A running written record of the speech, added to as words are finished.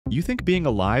You think being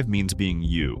alive means being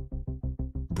you,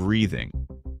 breathing,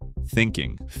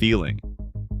 thinking, feeling.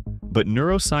 But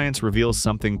neuroscience reveals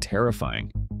something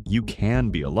terrifying. You can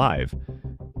be alive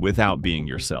without being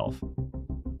yourself.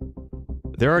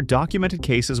 There are documented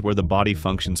cases where the body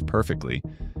functions perfectly.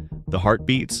 The heart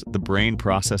beats, the brain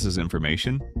processes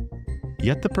information,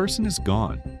 yet the person is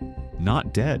gone,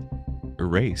 not dead,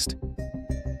 erased.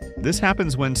 This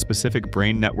happens when specific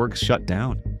brain networks shut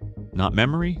down. Not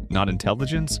memory, not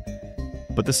intelligence,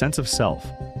 but the sense of self.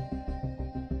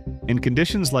 In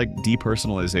conditions like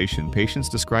depersonalization, patients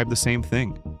describe the same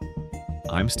thing.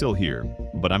 I'm still here,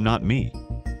 but I'm not me.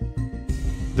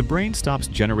 The brain stops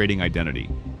generating identity.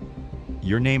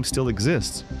 Your name still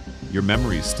exists, your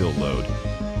memories still load,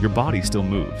 your body still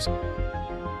moves,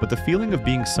 but the feeling of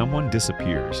being someone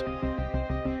disappears.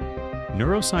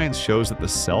 Neuroscience shows that the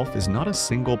self is not a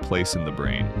single place in the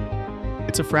brain.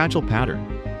 It's a fragile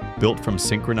pattern, built from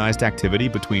synchronized activity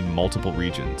between multiple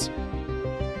regions.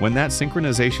 When that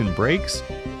synchronization breaks,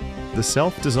 the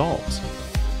self dissolves.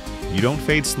 You don't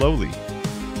fade slowly.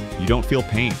 You don't feel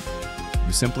pain.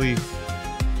 You simply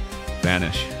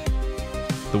vanish.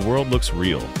 The world looks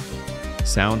real.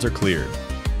 Sounds are clear,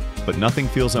 but nothing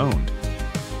feels owned.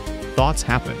 Thoughts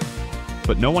happen,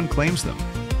 but no one claims them.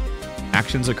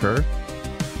 Actions occur,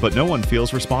 but no one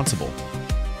feels responsible.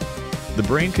 The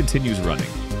brain continues running.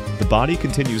 The body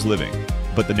continues living,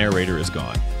 but the narrator is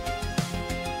gone.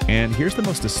 And here's the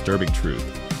most disturbing truth.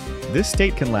 This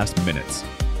state can last minutes,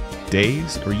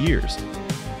 days, or years.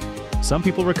 Some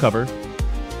people recover,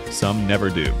 some never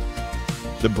do.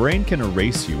 The brain can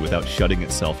erase you without shutting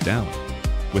itself down,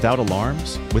 without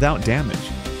alarms, without damage,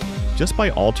 just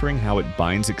by altering how it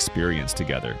binds experience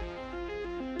together.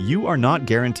 You are not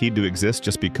guaranteed to exist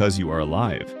just because you are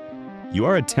alive. You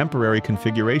are a temporary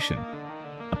configuration,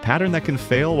 a pattern that can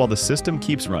fail while the system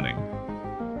keeps running.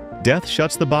 Death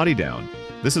shuts the body down.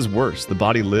 This is worse. The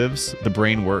body lives, the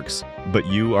brain works, but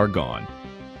you are gone.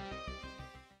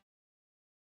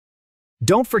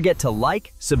 Don't forget to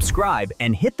like, subscribe,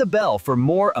 and hit the bell for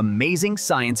more amazing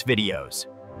science videos.